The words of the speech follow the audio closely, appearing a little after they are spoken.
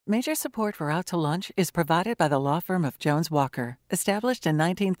Major support for Out to Lunch is provided by the law firm of Jones Walker, established in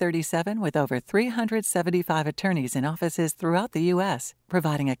 1937 with over 375 attorneys in offices throughout the U.S.,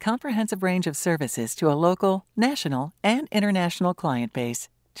 providing a comprehensive range of services to a local, national, and international client base.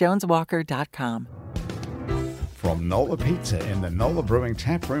 JonesWalker.com. From Nola Pizza in the Nola Brewing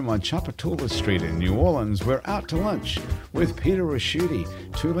Tap Room on Chapatula Street in New Orleans, we're out to lunch with Peter Raschuti,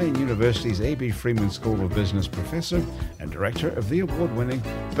 Tulane University's A.B. Freeman School of Business professor and director of the award-winning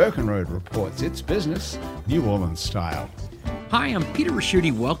Birkenroad Reports. It's business, New Orleans style. Hi, I'm Peter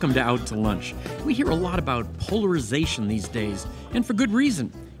Raschuti. Welcome to Out to Lunch. We hear a lot about polarization these days, and for good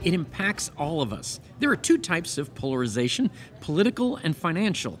reason. It impacts all of us. There are two types of polarization, political and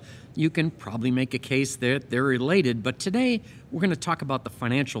financial. You can probably make a case that they're related, but today we're going to talk about the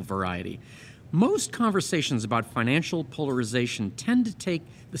financial variety. Most conversations about financial polarization tend to take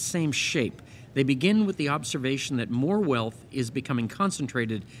the same shape. They begin with the observation that more wealth is becoming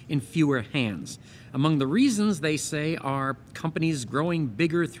concentrated in fewer hands. Among the reasons, they say, are companies growing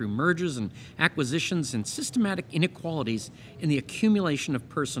bigger through mergers and acquisitions and systematic inequalities in the accumulation of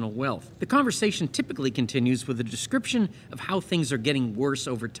personal wealth. The conversation typically continues with a description of how things are getting worse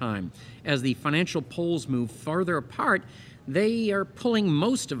over time. As the financial poles move farther apart, they are pulling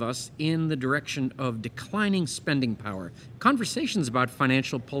most of us in the direction of declining spending power. Conversations about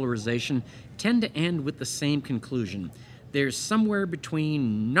financial polarization tend to end with the same conclusion. There's somewhere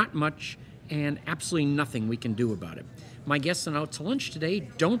between not much and absolutely nothing we can do about it. My guests on Out to Lunch today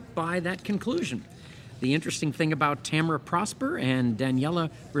don't buy that conclusion. The interesting thing about Tamara Prosper and Daniela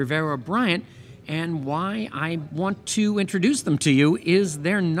Rivera-Bryant, and why I want to introduce them to you, is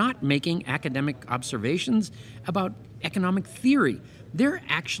they're not making academic observations about economic theory. They're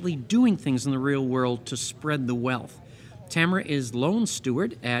actually doing things in the real world to spread the wealth. Tamara is loan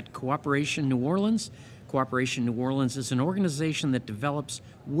steward at Cooperation New Orleans. Cooperation New Orleans is an organization that develops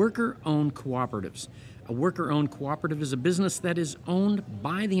worker-owned cooperatives. A worker-owned cooperative is a business that is owned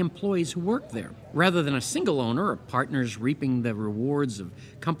by the employees who work there. Rather than a single owner or partners reaping the rewards of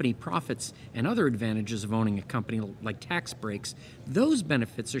company profits and other advantages of owning a company like tax breaks, those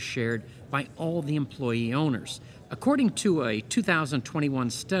benefits are shared by all the employee owners. According to a 2021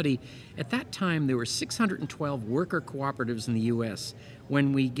 study, at that time there were 612 worker cooperatives in the U.S.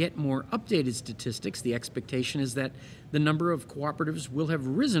 When we get more updated statistics, the expectation is that the number of cooperatives will have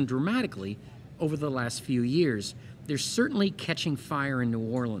risen dramatically over the last few years. They're certainly catching fire in New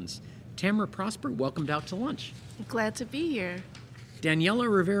Orleans. Tamara Prosper, welcome to Out to Lunch. Glad to be here.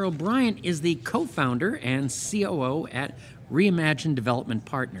 Daniela Rivera-Bryant is the co-founder and COO at Reimagine Development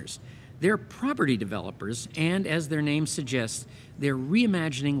Partners. They're property developers, and as their name suggests, they're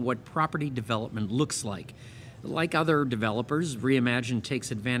reimagining what property development looks like. Like other developers, Reimagine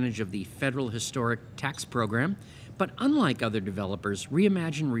takes advantage of the federal historic tax program, but unlike other developers,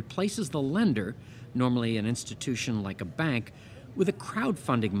 Reimagine replaces the lender, normally an institution like a bank, with a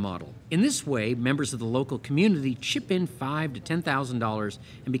crowdfunding model. In this way, members of the local community chip in $5,000 to $10,000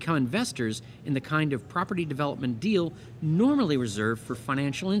 and become investors in the kind of property development deal normally reserved for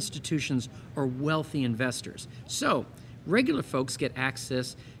financial institutions or wealthy investors. So, regular folks get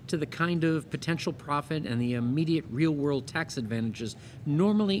access to the kind of potential profit and the immediate real-world tax advantages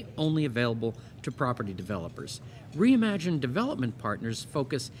normally only available to property developers. Reimagine Development Partners'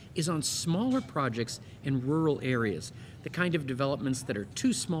 focus is on smaller projects in rural areas, the kind of developments that are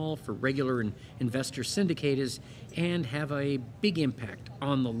too small for regular investor syndicators and have a big impact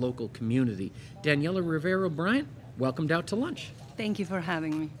on the local community. Daniela Rivera-Bryant, welcome to Out to Lunch. Thank you for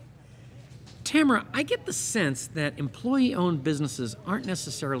having me. Tamara, I get the sense that employee-owned businesses aren't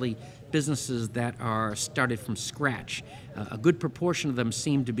necessarily businesses that are started from scratch. A good proportion of them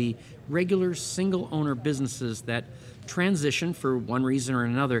seem to be regular single-owner businesses that transition for one reason or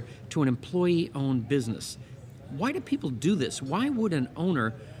another to an employee-owned business. Why do people do this? Why would an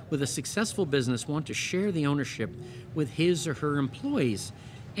owner with a successful business want to share the ownership with his or her employees?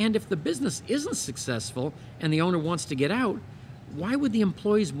 And if the business isn't successful and the owner wants to get out, why would the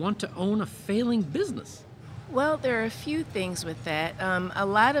employees want to own a failing business? Well, there are a few things with that. A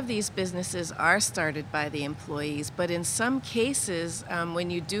lot of these businesses are started by the employees, but in some cases, when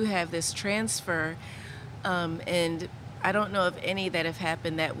you do have this transfer, and I don't know of any that have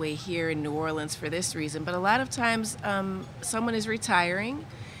happened that way here in New Orleans for this reason, but a lot of times someone is retiring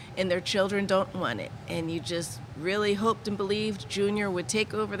and their children don't want it, and you just really hoped and believed Junior would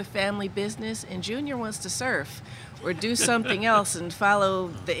take over the family business, and Junior wants to surf or do something else and follow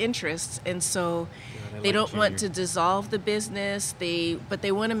the interests, and so they don't want to dissolve the business, but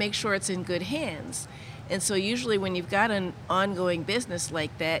they want to make sure it's in good hands. And so usually when you've got an ongoing business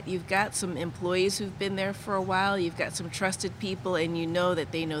like that, you've got some employees who've been there for a while, you've got some trusted people, and you know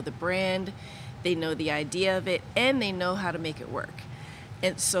that they know the brand, they know the idea of it, and they know how to make it work.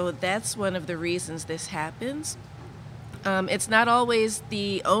 And so that's one of the reasons this happens. It's not always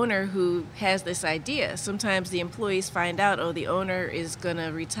the owner who has this idea. Sometimes the employees find out, oh, the owner is going to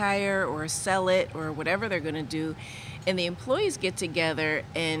retire or sell it or whatever they're going to do. And the employees get together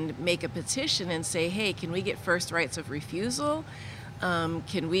and make a petition and say, hey, can we get first rights of refusal?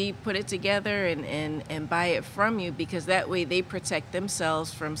 Can we put it together and buy it from you? Because that way they protect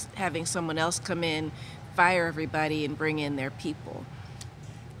themselves from having someone else come in, fire everybody, and bring in their people.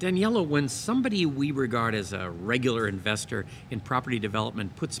 Daniela, when somebody we regard as a regular investor in property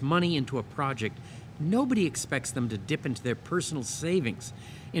development puts money into a project, nobody expects them to dip into their personal savings.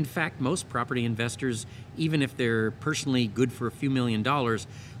 In fact, most property investors, even if they're personally good for a few $1,000,000,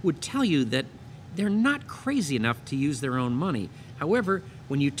 would tell you that they're not crazy enough to use their own money. However,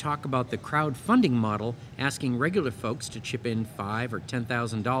 when you talk about the crowdfunding model, asking regular folks to chip in $5,000 or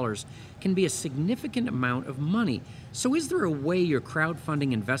 $10,000 can be a significant amount of money. So is there a way your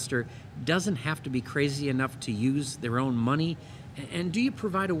crowdfunding investor doesn't have to be crazy enough to use their own money? And do you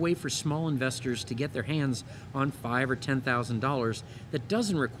provide a way for small investors to get their hands on $5,000 or $10,000 that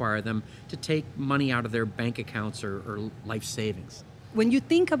doesn't require them to take money out of their bank accounts or life savings? When you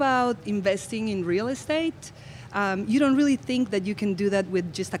think about investing in real estate, you don't really think that you can do that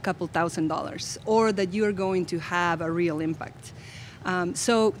with just a couple $1,000s or that you're going to have a real impact.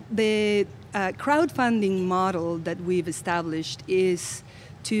 So the crowdfunding model that we've established is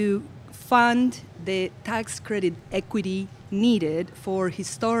to fund the tax credit equity needed for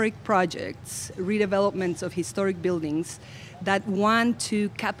historic projects, redevelopments of historic buildings that want to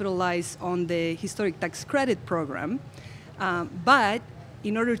capitalize on the historic tax credit program. But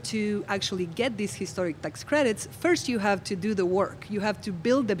in order to actually get these historic tax credits, first you have to do the work. You have to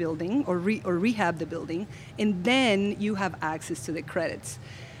build the building or rehab the building, and then you have access to the credits.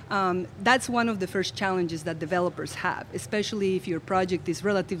 That's one of the first challenges that developers have, especially if your project is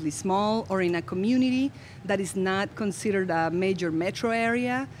relatively small or in a community that is not considered a major metro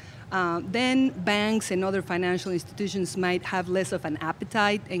area. Then banks and other financial institutions might have less of an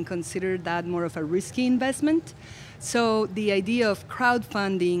appetite and consider that more of a risky investment. So the idea of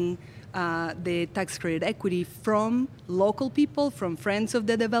crowdfunding the tax credit equity from local people, from friends of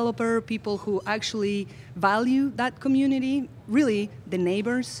the developer, people who actually value that community, really the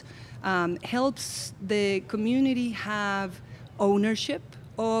neighbors, helps the community have ownership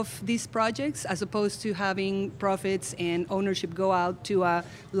of these projects as opposed to having profits and ownership go out to a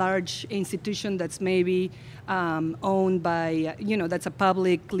large institution that's maybe owned by, that's a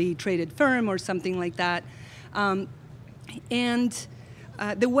publicly traded firm or something like that.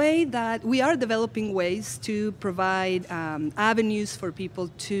 The way that we are developing ways to provide avenues for people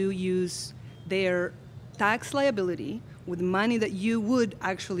to use their tax liability with money that you would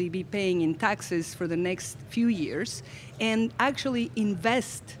actually be paying in taxes for the next few years and actually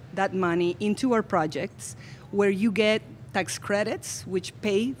invest that money into our projects where you get tax credits which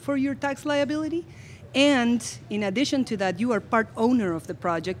pay for your tax liability. And in addition to that, you are part owner of the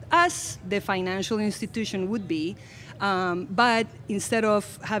project as the financial institution would be. But instead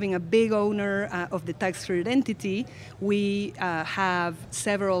of having a big owner of the tax credit entity, we have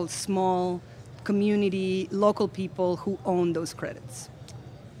several small community, local people who own those credits.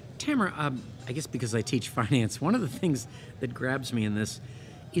 Tamara, I guess because I teach finance, one of the things that grabs me in this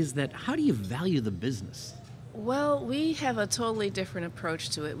is that how do you value the business? Well, we have a totally different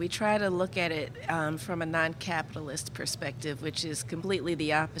approach to it. We try to look at it from a non-capitalist perspective, which is completely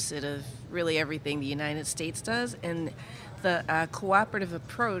the opposite of really everything the United States does. And the cooperative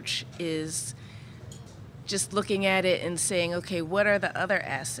approach is just looking at it and saying, okay, what are the other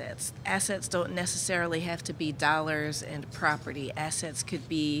assets? Assets don't necessarily have to be dollars and property. Assets could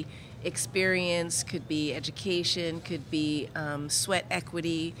be experience, could be education, could be sweat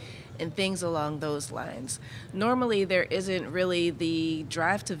equity, and things along those lines. Normally, there isn't really the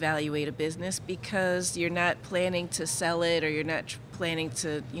drive to evaluate a business because you're not planning to sell it or you're not planning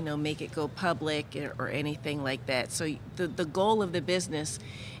to, make it go public or anything like that. So the goal of the business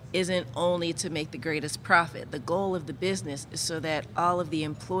isn't only to make the greatest profit. The goal of the business is so that all of the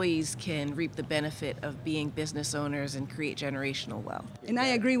employees can reap the benefit of being business owners and create generational wealth. And I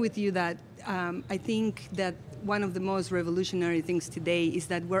agree with you that I think that one of the most revolutionary things today is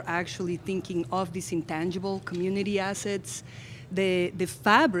that we're actually thinking of these intangible community assets, the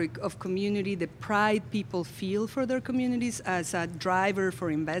fabric of community, the pride people feel for their communities as a driver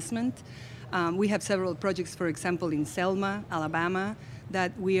for investment. We have several projects, for example, in Selma, Alabama,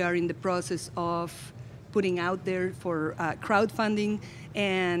 that we are in the process of putting out there for crowdfunding.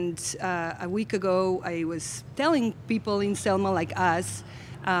 And a week ago, I was telling people in Selma like us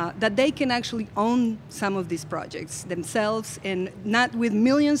that they can actually own some of these projects themselves, and not with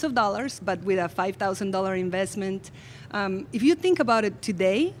millions of dollars, but with a $5,000 investment. If you think about it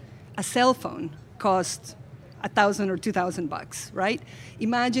today, a cell phone costs $1,000 or $2,000, right?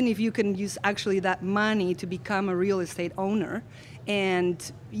 Imagine if you can use actually that money to become a real estate owner,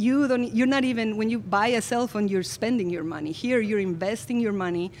 and you're not even, when you buy a cell phone, you're spending your money. Here, you're investing your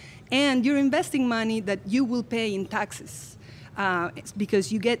money, and you're investing money that you will pay in taxes. It's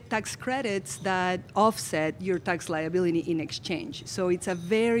because you get tax credits that offset your tax liability in exchange. So it's a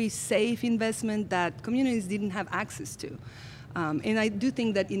very safe investment that communities didn't have access to. And I do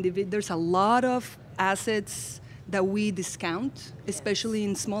think that there's a lot of assets that we discount, especially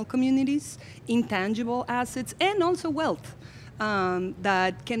in small communities, intangible assets, and also wealth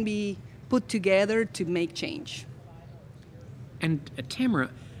that can be put together to make change. And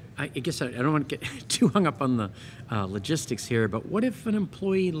Tamara, I guess I don't want to get too hung up on the logistics here, but what if an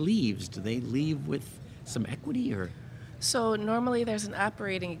employee leaves? Do they leave with some equity, or? So normally there's an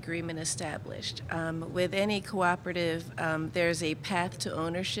operating agreement established. With any cooperative, there's a path to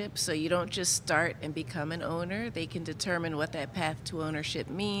ownership, so you don't just start and become an owner. They can determine what that path to ownership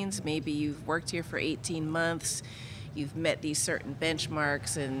means. Maybe you've worked here for 18 months, you've met these certain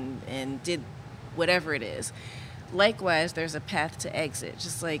benchmarks and did whatever it is. Likewise, there's a path to exit,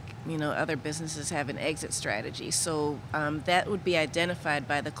 just like other businesses have an exit strategy. So that would be identified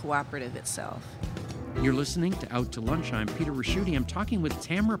by the cooperative itself. You're listening to Out to Lunch. I'm Peter Raschuti. I'm talking with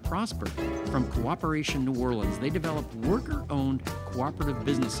Tamara Prosper from Cooperation New Orleans. They develop worker-owned cooperative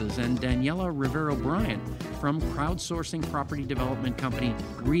businesses, and Daniela Rivero-Bryant from crowdsourcing property development company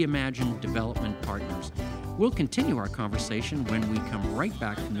Reimagine Development Partners. We'll continue our conversation when we come right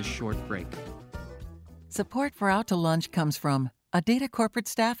back from this short break. Support for Out to Lunch comes from Adita Corporate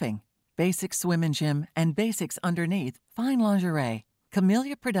Staffing, Basics Swim and Gym, and Basics Underneath, Fine Lingerie,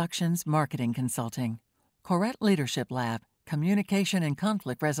 Camellia Productions Marketing Consulting, Corette Leadership Lab, Communication and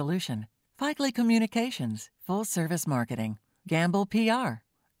Conflict Resolution, Feigley Communications, Full Service Marketing, Gamble PR,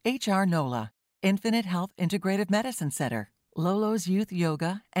 HR NOLA, Infinite Health Integrative Medicine Center, Lolo's Youth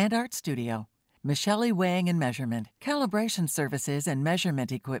Yoga and Art Studio, Michele Weighing and Measurement, Calibration Services and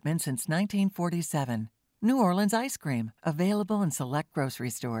Measurement Equipment since 1947, New Orleans Ice Cream, available in select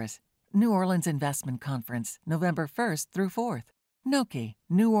grocery stores, New Orleans Investment Conference, November 1st through 4th, Noki,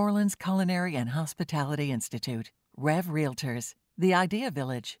 New Orleans Culinary and Hospitality Institute, Rev Realtors, The Idea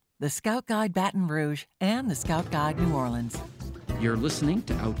Village, the Scout Guide Baton Rouge, and the Scout Guide New Orleans. You're listening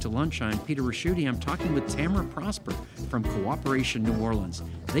to Out to Lunch. I'm Peter Raschuti. I'm talking with Tamara Prosper from Cooperation New Orleans.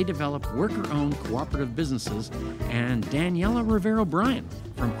 They develop worker-owned cooperative businesses, and Daniela Rivero-Bryant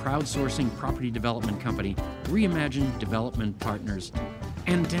from crowdsourcing property development company Reimagine Development Partners.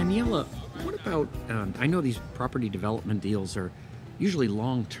 And Daniela, what about, I know these property development deals are usually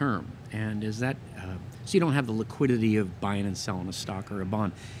long-term, and is that, so you don't have the liquidity of buying and selling a stock or a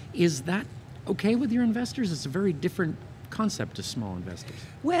bond. Is that okay with your investors? It's a very different concept to small investors.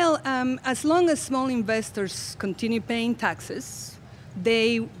 Well, as long as small investors continue paying taxes,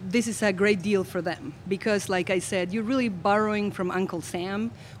 this is a great deal for them, because like I said, you're really borrowing from Uncle Sam,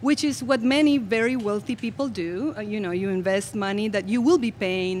 which is what many very wealthy people do. You invest money that you will be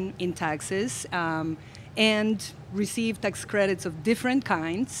paying in taxes and receive tax credits of different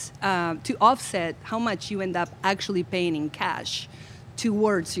kinds to offset how much you end up actually paying in cash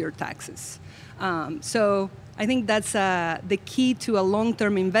towards your taxes. So I think that's the key to a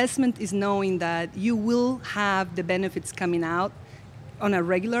long-term investment, is knowing that you will have the benefits coming out on a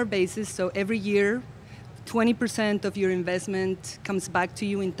regular basis. So every year, 20% of your investment comes back to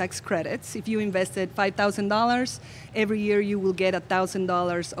you in tax credits. If you invested $5,000, every year you will get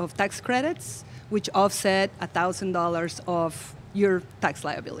 $1,000 of tax credits, which offset $1,000 of your tax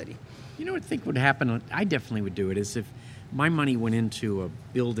liability. You know what I think would happen? I definitely would do it, is if my money went into a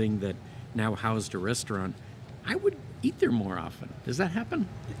building that now housed a restaurant, I would eat there more often. Does that happen?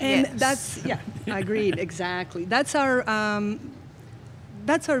 And Yes. Agreed, exactly. That's our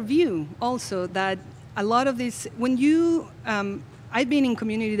view also, that a lot of this, when you, I've been in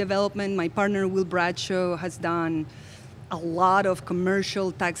community development, my partner Will Bradshaw has done a lot of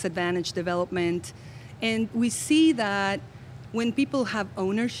commercial tax advantage development, and we see that when people have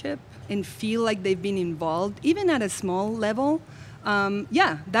ownership and feel like they've been involved, even at a small level,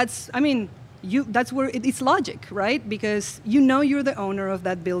 that's where it's logic, right? Because you're the owner of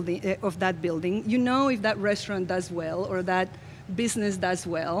that building. You know if that restaurant does well or that business does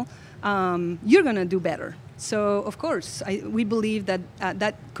well, you're going to do better. So, of course, we believe that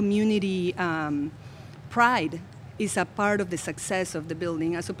that community pride is a part of the success of the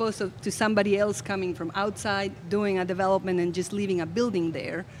building, as opposed to somebody else coming from outside, doing a development and just leaving a building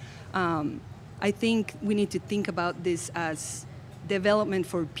there. I think we need to think about this as development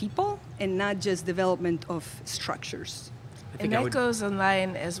for people and not just development of structures. And that goes in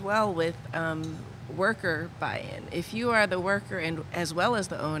line as well with worker buy-in. If you are the worker and as well as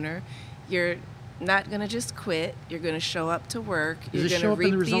the owner, you're not going to just quit. You're going to show up to work. You're going to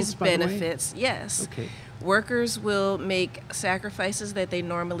reap these benefits. Yes. Okay. Workers will make sacrifices that they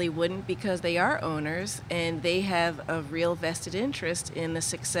normally wouldn't because they are owners and they have a real vested interest in the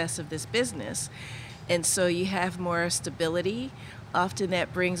success of this business. And so you have more stability. Often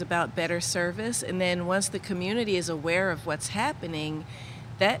that brings about better service. And then once the community is aware of what's happening,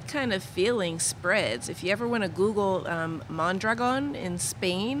 that kind of feeling spreads. If you ever want to Google Mondragon in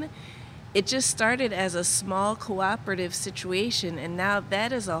Spain, it just started as a small cooperative situation, and now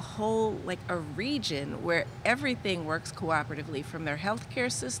that is a whole, like a region where everything works cooperatively, from their healthcare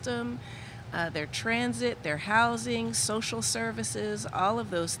system, their transit, their housing, social services, all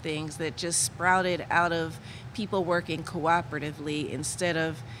of those things that just sprouted out of people working cooperatively instead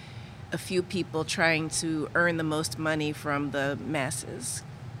of a few people trying to earn the most money from the masses.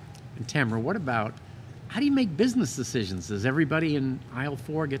 And Tamara, what about, how do you make business decisions? Does everybody in aisle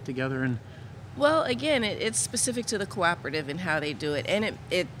 4 get together and... Well, again, it's specific to the cooperative and how they do it, and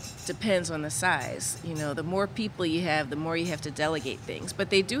it depends on the size. You know, the more people you have, the more you have to delegate things. But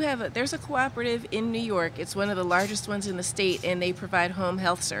they do have there's a cooperative in New York. It's one of the largest ones in the state, and they provide home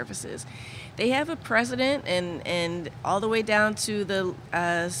health services. They have a president and all the way down to the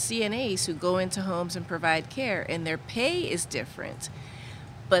CNAs who go into homes and provide care, and their pay is different,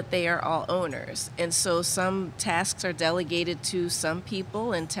 but they are all owners. And so some tasks are delegated to some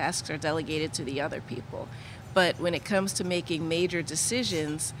people and tasks are delegated to the other people. But when it comes to making major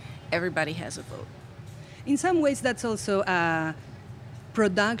decisions, everybody has a vote. In some ways, that's also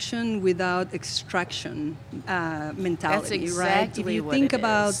production without extraction mentality, that's exactly right? If you what think it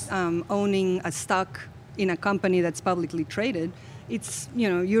about is. Owning a stock in a company that's publicly traded, it's, you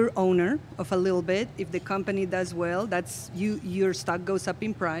know, you're owner of a little bit. If the company does well, that's your stock goes up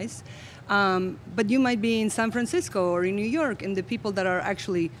in price. But you might be in San Francisco or in New York, and the people that are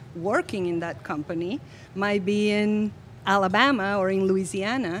actually working in that company might be in Alabama or in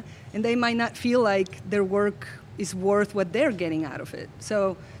Louisiana, and they might not feel like their work is worth what they're getting out of it.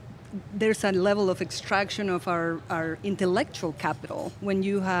 So there's a level of extraction of our intellectual capital when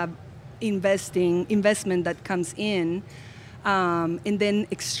you have investment that comes in and then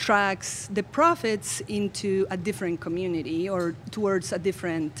extracts the profits into a different community or towards a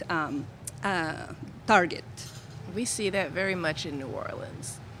different target. We see that very much in New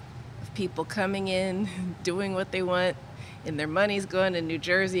Orleans. Of people coming in, doing what they want, and their money's going to New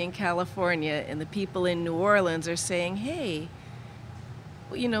Jersey and California, and the people in New Orleans are saying, hey,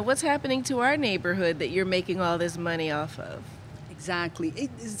 you know, what's happening to our neighborhood that you're making all this money off of? Exactly.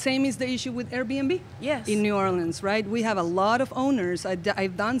 Same is the issue with Airbnb. Yes. In New Orleans, right? We have a lot of owners.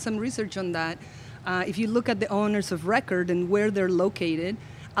 I've done some research on that. If you look at the owners of record and where they're located,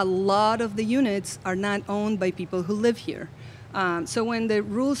 a lot of the units are not owned by people who live here. So when the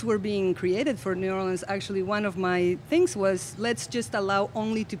rules were being created for New Orleans, actually one of my things was, let's just allow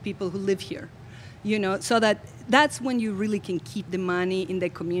only to people who live here. You know, so that's when you really can keep the money in the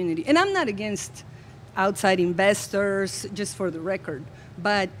community. And I'm not against outside investors, just for the record,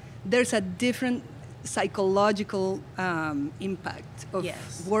 but there's a different psychological impact of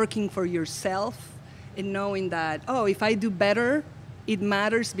working for yourself and knowing that, oh, if I do better, it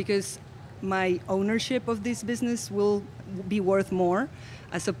matters because my ownership of this business will be worth more,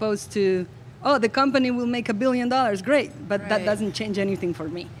 as opposed to, oh, the company will make $1 billion, great, but that doesn't change anything for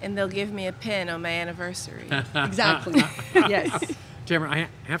me. And they'll give me a pen on my anniversary. Exactly. Yes. Tamara, I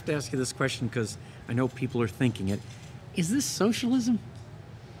have to ask you this question because I know people are thinking it. Is this socialism?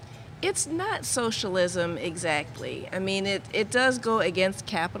 It's not socialism exactly. I mean, it does go against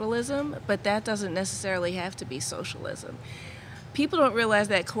capitalism, but that doesn't necessarily have to be socialism. People don't realize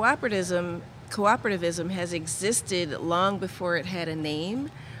that cooperativism has existed long before it had a name.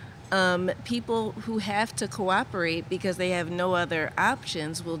 People who have to cooperate because they have no other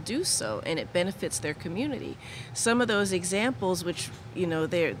options will do so, and it benefits their community. Some of those examples, which, you know,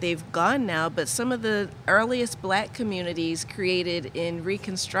 they've gone now, but some of the earliest black communities created in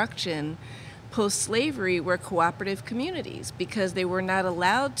Reconstruction post-slavery were cooperative communities because they were not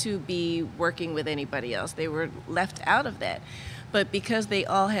allowed to be working with anybody else. They were left out of that. But because they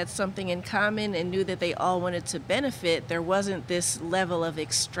all had something in common and knew that they all wanted to benefit, there wasn't this level of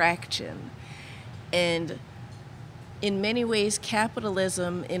extraction. And in many ways,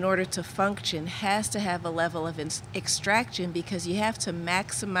 capitalism, in order to function, has to have a level of extraction because you have to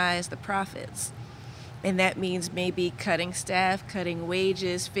maximize the profits. And that means maybe cutting staff, cutting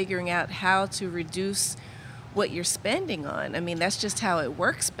wages, figuring out how to reduce what you're spending on. I mean, that's just how it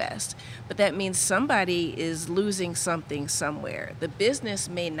works best. But that means somebody is losing something somewhere. The business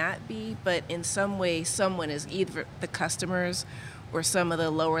may not be, but in some way, someone is, either the customers or some of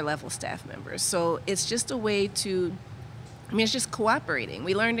the lower level staff members. So it's just a way to, it's just cooperating.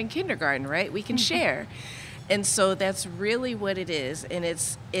 We learned in kindergarten, right? We can share. And so that's really what it is. And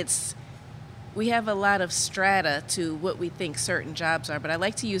we have a lot of strata to what we think certain jobs are, but I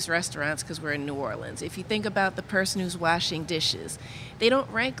like to use restaurants because we're in New Orleans. If you think about the person who's washing dishes, they don't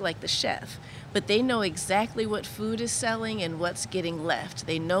rank like the chef, but they know exactly what food is selling and what's getting left.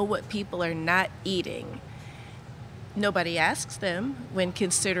 They know what people are not eating. Nobody asks them when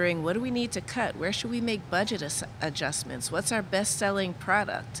considering, what do we need to cut? Where should we make budget adjustments? What's our best-selling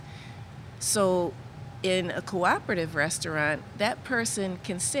product? So in a cooperative restaurant, that person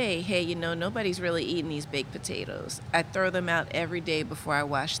can say, hey, nobody's really eating these baked potatoes. I throw them out every day before I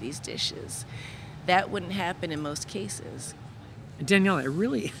wash these dishes. That wouldn't happen in most cases. Danielle, I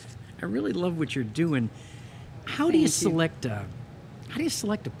really love what you're doing. How do you select a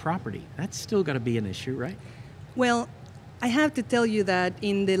property? That's still got to be an issue, right? Well, I have to tell you that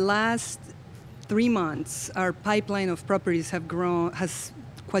in the last 3 months, our pipeline of properties has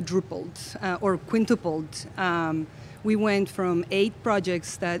quadrupled or quintupled. We went from 8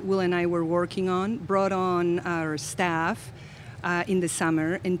 projects that Will and I were working on, brought on our staff in the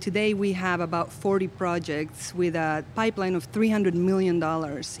summer, and today we have about 40 projects with a pipeline of $300 million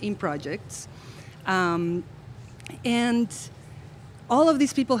in projects. And all of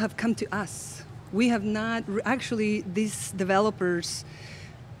these people have come to us. We have not, actually, these developers,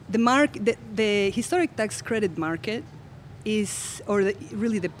 the historic tax credit market is,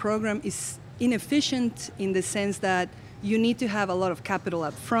 really the program is inefficient in the sense that you need to have a lot of capital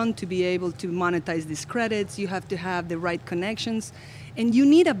up front to be able to monetize these credits. You have to have the right connections. And you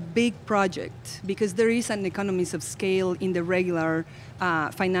need a big project because there is an economies of scale in the regular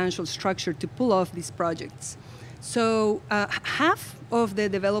financial structure to pull off these projects. So half of the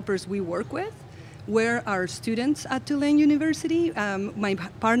developers we work with were our students at Tulane University. My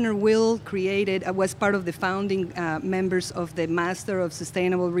partner Will was part of the founding members of the Master of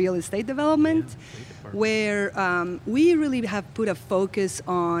Sustainable Real Estate Development, where we really have put a focus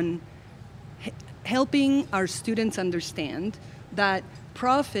on helping our students understand that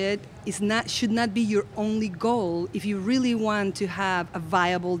profit should not be your only goal if you really want to have a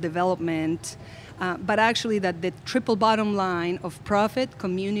viable development, but actually that the triple bottom line of profit,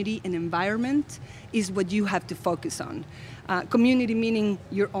 community, and environment is what you have to focus on. Community meaning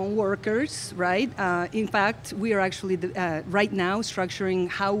your own workers, right? In fact, we are actually right now structuring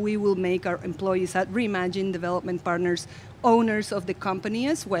how we will make our employees at Reimagine Development Partners owners of the company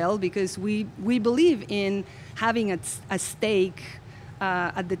as well, because we believe in having a stake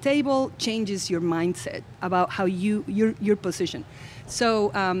at the table changes your mindset about how your position.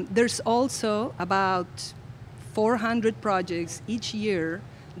 So there's also about 400 projects each year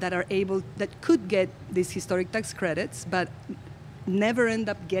that could get these historic tax credits, but never end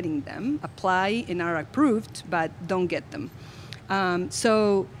up getting them, apply and are approved, but don't get them.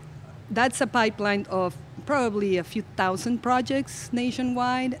 So that's a pipeline of probably a few thousand projects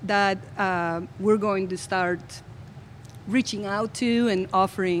nationwide that we're going to start reaching out to and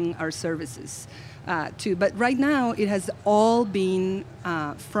offering our services to. But right now, it has all been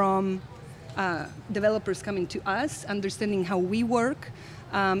from developers coming to us, understanding how we work.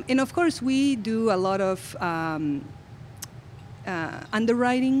 And of course, we do a lot of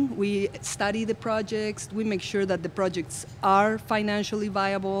underwriting. We study the projects. We make sure that the projects are financially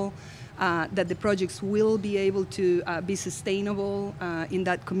viable, that the projects will be able to be sustainable in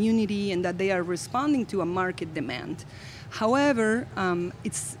that community, and that they are responding to a market demand. However,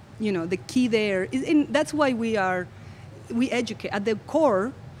 it's the key there, and that's why we educate at the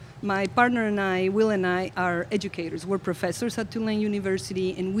core. My partner and I, Will and I, are educators. We're professors at Tulane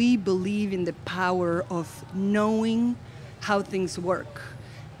University, and we believe in the power of knowing how things work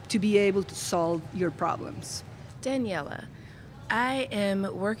to be able to solve your problems. Daniela, I am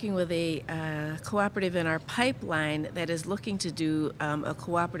working with a cooperative in our pipeline that is looking to do a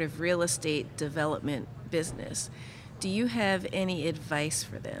cooperative real estate development business. Do you have any advice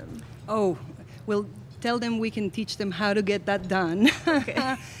for them? Oh, well, tell them we can teach them how to get that done.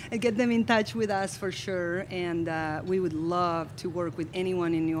 Okay. And get them in touch with us for sure. And we would love to work with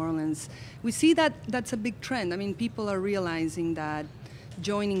anyone in New Orleans. We see that that's a big trend. I mean, people are realizing that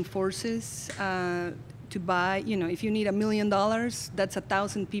joining forces to buy, if you need $1 million, that's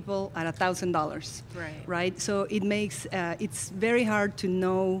 1,000 people at $1,000. Right? So it makes, it's very hard to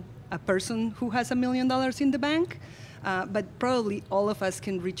know a person who has $1 million in the bank, but probably all of us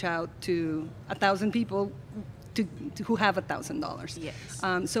can reach out to 1,000 people who have $1,000.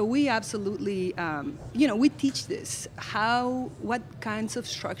 Yes. So we absolutely, we teach this, what kinds of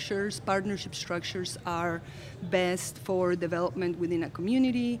structures, partnership structures are best for development within a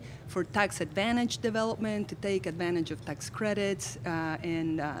community, for tax advantage development, to take advantage of tax credits,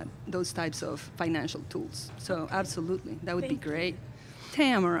 and those types of financial tools. So absolutely, that would be great.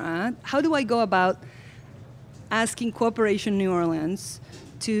 Tamara, how do I go about asking Cooperation New Orleans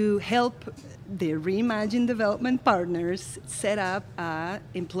to help the Reimagine Development Partners set up an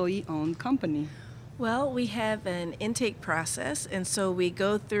employee-owned company? Well, we have an intake process, and so we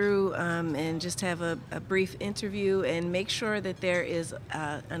go through and just have a brief interview and make sure that there is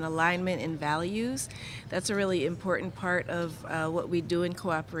an alignment in values. That's a really important part of what we do in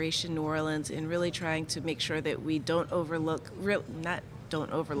Cooperation New Orleans, and really trying to make sure that we don't overlook,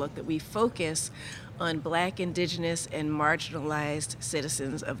 that we focus on Black, Indigenous, and marginalized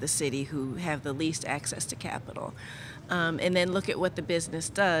citizens of the city who have the least access to capital. And then look at what the business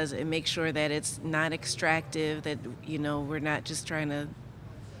does and make sure that it's not extractive, that, we're not just trying to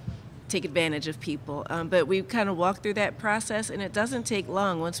take advantage of people. But we kind of walk through that process, and it doesn't take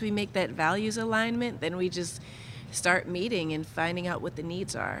long. Once we make that values alignment, then we just start meeting and finding out what the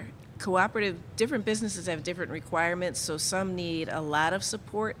needs are. Different businesses have different requirements, so some need a lot of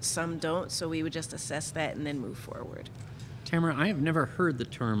support, some don't, so we would just assess that and then move forward. Tamara, I have never heard the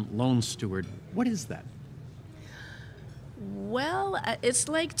term loan steward. What is that? Well, it's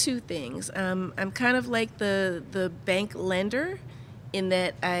like two things. I'm kind of like the bank lender in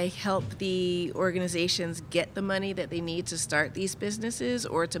that I help the organizations get the money that they need to start these businesses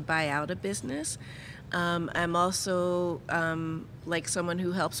or to buy out a business. I'm also like someone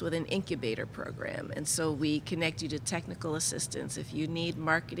who helps with an incubator program, and so we connect you to technical assistance. If you need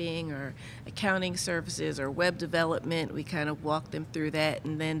marketing or accounting services or web development, we kind of walk them through that,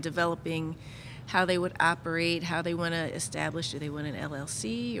 and then developing how they would operate, how they want to establish, do they want an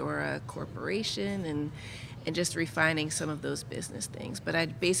LLC or a corporation, and just refining some of those business things. But I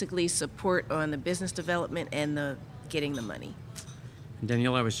basically support on the business development and the getting the money.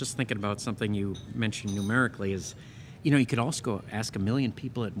 Danielle, I was just thinking about something you mentioned numerically is, you could also go ask 1 million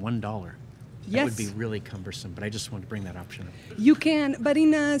people at $1. That Yes. would be really cumbersome, but I just wanted to bring that option up. You can, but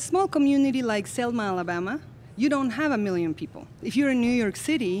in a small community like Selma, Alabama, you don't have 1 million people. If you're in New York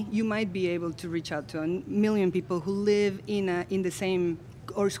City, you might be able to reach out to 1 million people who live in the same,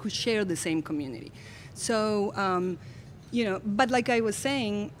 or who share the same community. So, but like I was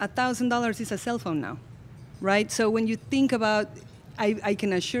saying, $1,000 is a cell phone now, right? So when you think about, I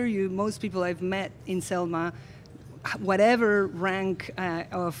can assure you, most people I've met in Selma, whatever rank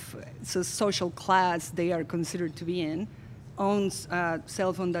of social class they are considered to be in, owns a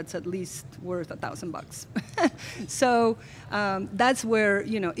cell phone that's at least worth $1,000. So that's where,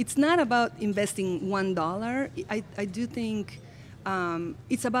 it's not about investing $1. I do think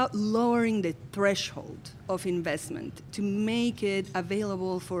it's about lowering the threshold of investment to make it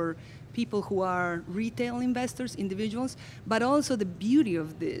available for people who are retail investors, individuals, but also the beauty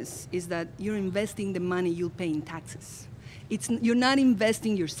of this is that you're investing the money you'll pay in taxes. You're not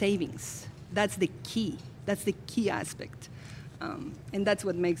investing your savings. That's the key. That's the key aspect. And that's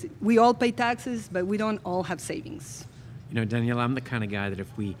what makes it. We all pay taxes, but we don't all have savings. Danielle, I'm the kind of guy that if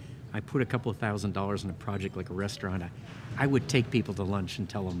I put a couple of $1,000s in a project like a restaurant, I would take people to lunch and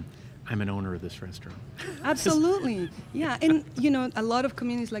tell them, I'm an owner of this restaurant. Absolutely. Yeah. And, a lot of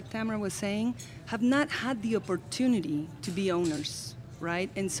communities, like Tamara was saying, have not had the opportunity to be owners, right?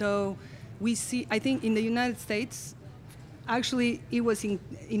 And so we see, I think in the United States, actually, it was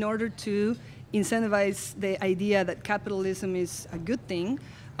in order to incentivize the idea that capitalism is a good thing.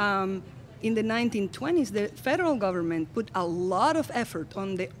 In the 1920s, the federal government put a lot of effort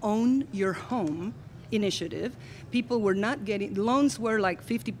on the Own Your Home initiative. People were not getting, loans were like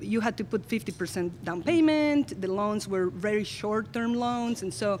 50, you had to put 50% down payment. The loans were very short-term loans,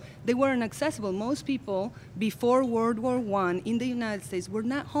 and so they weren't accessible. Most people before World War I in the United States were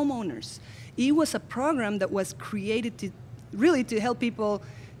not homeowners. It was a program that was created to help people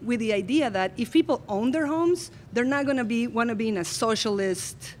with the idea that if people own their homes, they're not going to want to be in a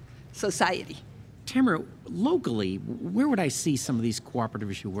socialist society. Tamara, locally, where would I see some of these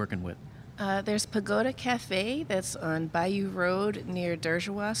cooperatives you're working with? There's Pagoda Cafe that's on Bayou Road near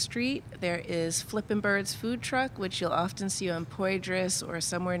Derjois Street. There is Flippin' Bird's food truck, which you'll often see on Poydras or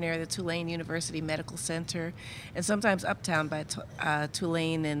somewhere near the Tulane University Medical Center, and sometimes uptown by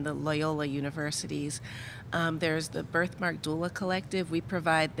Tulane and the Loyola universities. There's the Birthmark Doula Collective. We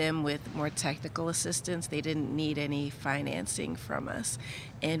provide them with more technical assistance. They didn't need any financing from us.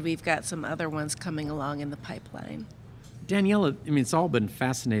 And we've got some other ones coming along in the pipeline. Daniela, it's all been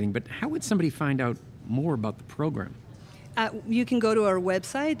fascinating, but how would somebody find out more about the program? You can go to our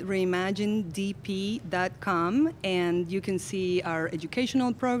website, reimaginedp.com, and you can see our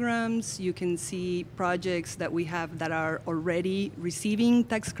educational programs. You can see projects that we have that are already receiving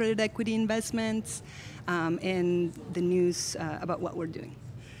tax credit equity investments, and the news about what we're doing.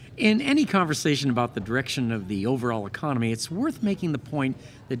 In any conversation about the direction of the overall economy, it's worth making the point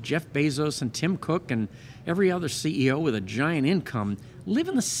that Jeff Bezos and Tim Cook and every other CEO with a giant income live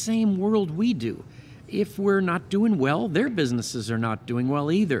in the same world we do. If we're not doing well, their businesses are not doing well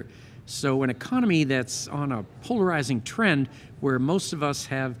either. So an economy that's on a polarizing trend where most of us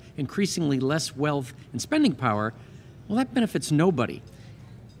have increasingly less wealth and spending power, well, that benefits nobody.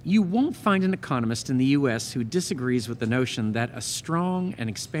 You won't find an economist in the U.S. who disagrees with the notion that a strong and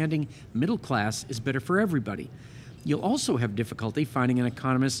expanding middle class is better for everybody. You'll also have difficulty finding an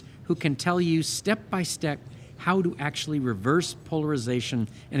economist who can tell you step by step how to actually reverse polarization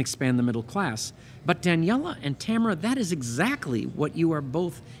and expand the middle class. But Daniela and Tamara, that is exactly what you are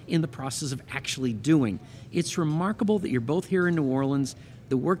both in the process of actually doing. It's remarkable that you're both here in New Orleans.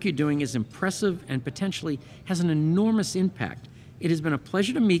 The work you're doing is impressive and potentially has an enormous impact. It has been a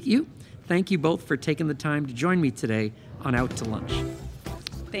pleasure to meet you. Thank you both for taking the time to join me today on Out to Lunch.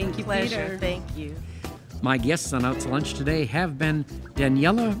 Thank you, Pleasure. Peter. Thank you. My guests on Out to Lunch today have been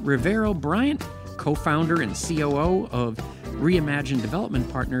Daniela Rivero-Bryant, co-founder and COO of Reimagine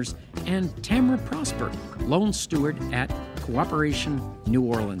Development Partners, and Tamara Prosper, loan steward at Cooperation New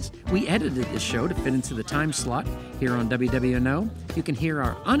Orleans. We edited this show to fit into the time slot here on WWNO. You can hear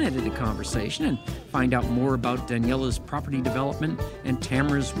our unedited conversation and find out more about Daniela's property development and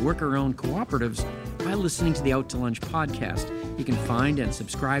Tamara's worker-owned cooperatives by listening to the Out to Lunch podcast. You can find and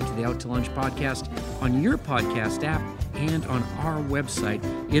subscribe to the Out to Lunch podcast on your podcast app and on our website,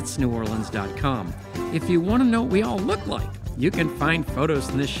 itsneworleans.com. If you want to know what we all look like, you can find photos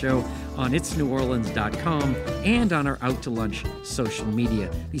from this show on itsneworleans.com and on our Out to Lunch social media.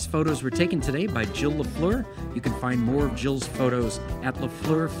 These photos were taken today by Jill LaFleur. You can find more of Jill's photos at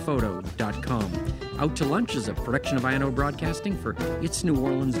lafleurphoto.com. Out to Lunch is a production of INO Broadcasting for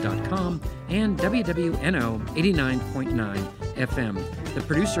itsneworleans.com and WWNO 89.9 FM. The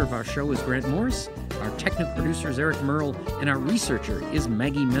producer of our show is Grant Morris. Our technical producer is Eric Merle, and our researcher is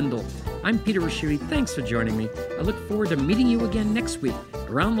Maggie Mendel. I'm Peter Raschuti. Thanks for joining me. I look forward to meeting you again next week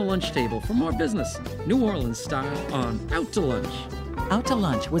around the lunch table for more business, New Orleans style, on Out to Lunch. Out to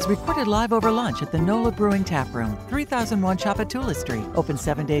Lunch was recorded live over lunch at the NOLA Brewing Tap Room, 3001 Chapatula Street, open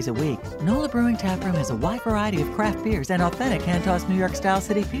 7 days a week. NOLA Brewing Tap Room has a wide variety of craft beers and authentic hand-tossed New York-style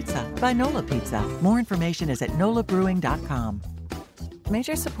city pizza by NOLA Pizza. More information is at nolabrewing.com.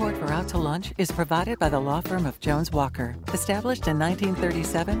 Major support for Out to Lunch is provided by the law firm of Jones Walker, established in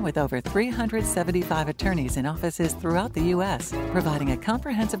 1937 with over 375 attorneys in offices throughout the U.S., providing a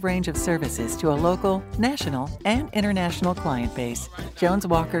comprehensive range of services to a local, national, and international client base.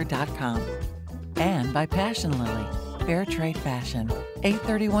 JonesWalker.com. And by Passion Lily, Fair Trade Fashion,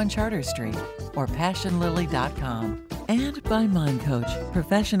 831 Charter Street, or PassionLily.com. And by Mind Coach,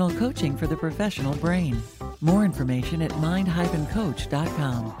 professional coaching for the professional brain. More information at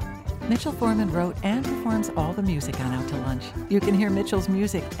mind-coach.com. Mitchell Foreman wrote and performs all the music on Out to Lunch. You can hear Mitchell's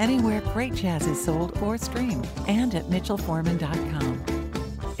music anywhere great jazz is sold or streamed, and at mitchellforeman.com.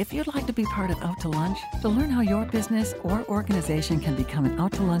 If you'd like to be part of Out to Lunch, to learn how your business or organization can become an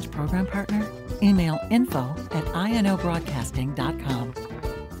Out to Lunch program partner, email info@inobroadcasting.com.